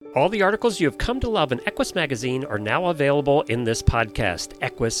All the articles you have come to love in Equus Magazine are now available in this podcast,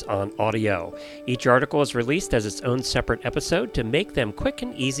 Equus on Audio. Each article is released as its own separate episode to make them quick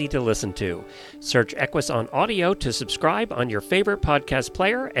and easy to listen to. Search Equus on Audio to subscribe on your favorite podcast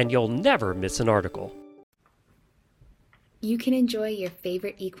player, and you'll never miss an article. You can enjoy your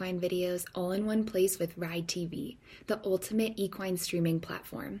favorite equine videos all in one place with Ride TV, the ultimate equine streaming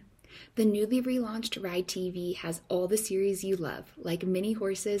platform. The newly relaunched Ride TV has all the series you love, like mini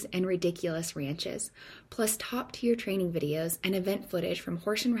horses and ridiculous ranches, plus top-tier training videos and event footage from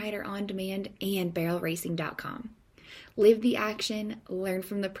Horse and Rider On Demand and BarrelRacing.com. Live the action, learn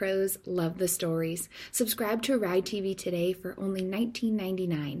from the pros, love the stories. Subscribe to Ride TV today for only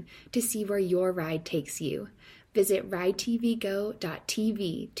 $19.99 to see where your ride takes you. Visit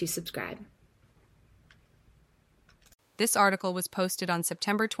ridetvgo.tv to subscribe. This article was posted on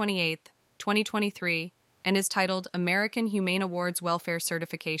September 28, 2023, and is titled American Humane Awards Welfare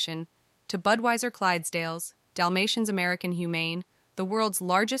Certification to Budweiser Clydesdales, Dalmatians American Humane, the world's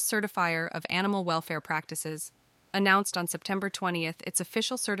largest certifier of animal welfare practices, announced on September 20th its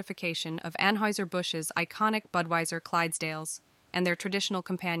official certification of Anheuser-Busch's iconic Budweiser Clydesdales and their traditional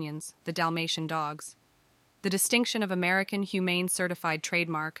companions, the Dalmatian dogs. The distinction of American Humane Certified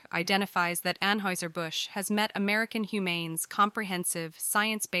trademark identifies that Anheuser-Busch has met American Humane's comprehensive,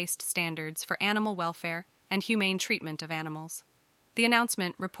 science-based standards for animal welfare and humane treatment of animals. The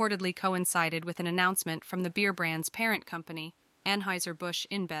announcement reportedly coincided with an announcement from the beer brand's parent company, Anheuser-Busch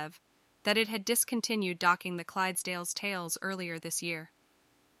InBev, that it had discontinued docking the Clydesdales tails earlier this year.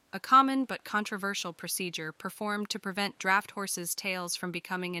 A common but controversial procedure performed to prevent draft horses' tails from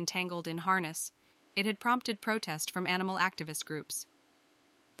becoming entangled in harness, it had prompted protest from animal activist groups.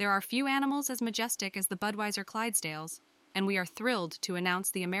 There are few animals as majestic as the Budweiser Clydesdales, and we are thrilled to announce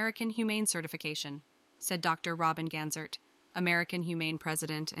the American Humane Certification, said Dr. Robin Ganzert, American Humane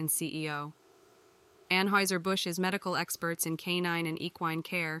President and CEO. Anheuser-Busch's medical experts in canine and equine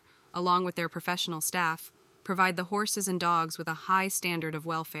care, along with their professional staff, provide the horses and dogs with a high standard of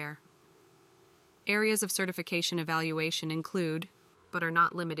welfare. Areas of certification evaluation include, but are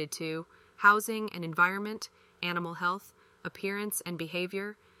not limited to, housing and environment, animal health, appearance and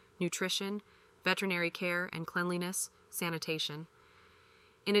behavior, nutrition, veterinary care and cleanliness, sanitation.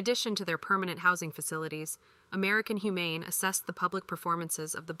 In addition to their permanent housing facilities, American Humane assessed the public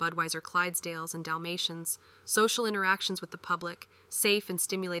performances of the Budweiser Clydesdales and Dalmatians, social interactions with the public, safe and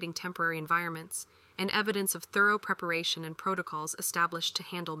stimulating temporary environments, and evidence of thorough preparation and protocols established to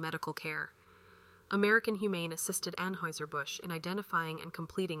handle medical care. American Humane assisted Anheuser-Busch in identifying and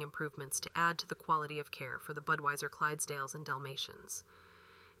completing improvements to add to the quality of care for the Budweiser Clydesdales and Dalmatians.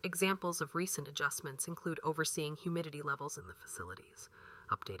 Examples of recent adjustments include overseeing humidity levels in the facilities,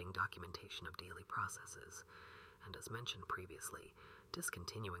 updating documentation of daily processes, and as mentioned previously,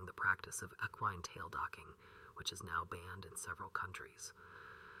 discontinuing the practice of equine tail docking, which is now banned in several countries.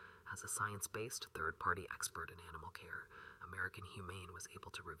 As a science-based third-party expert in animal care, American Humane was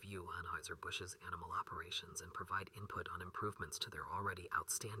able to review Anheuser-Busch's animal operations and provide input on improvements to their already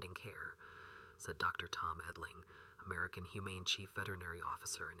outstanding care, said Dr. Tom Edling, American Humane Chief Veterinary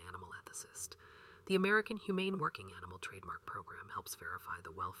Officer and animal ethicist. The American Humane Working Animal Trademark Program helps verify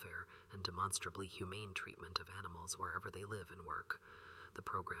the welfare and demonstrably humane treatment of animals wherever they live and work. The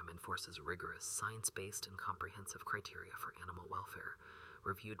program enforces rigorous, science-based and comprehensive criteria for animal welfare,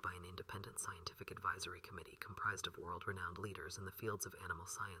 reviewed by an independent scientific advisory committee comprised of world-renowned leaders in the fields of animal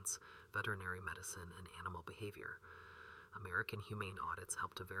science, veterinary medicine, and animal behavior. American Humane audits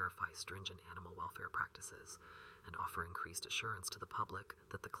help to verify stringent animal welfare practices and offer increased assurance to the public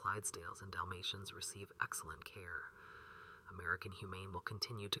that the Clydesdales and Dalmatians receive excellent care. American Humane will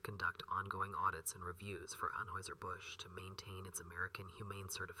continue to conduct ongoing audits and reviews for Anheuser-Busch to maintain its American Humane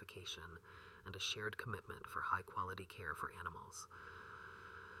certification and a shared commitment for high-quality care for animals.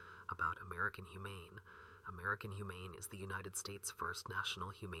 About American Humane. American Humane is the United States' first national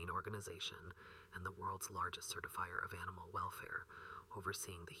humane organization and the world's largest certifier of animal welfare,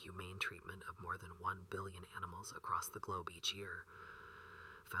 overseeing the humane treatment of more than 1 billion animals across the globe each year.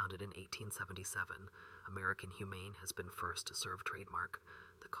 Founded in 1877, American Humane has been first to serve trademark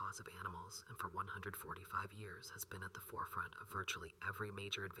the cause of animals, and for 145 years has been at the forefront of virtually every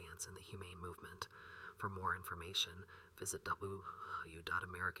major advance in the humane movement. For more information, visit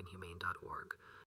www.americanhumane.org.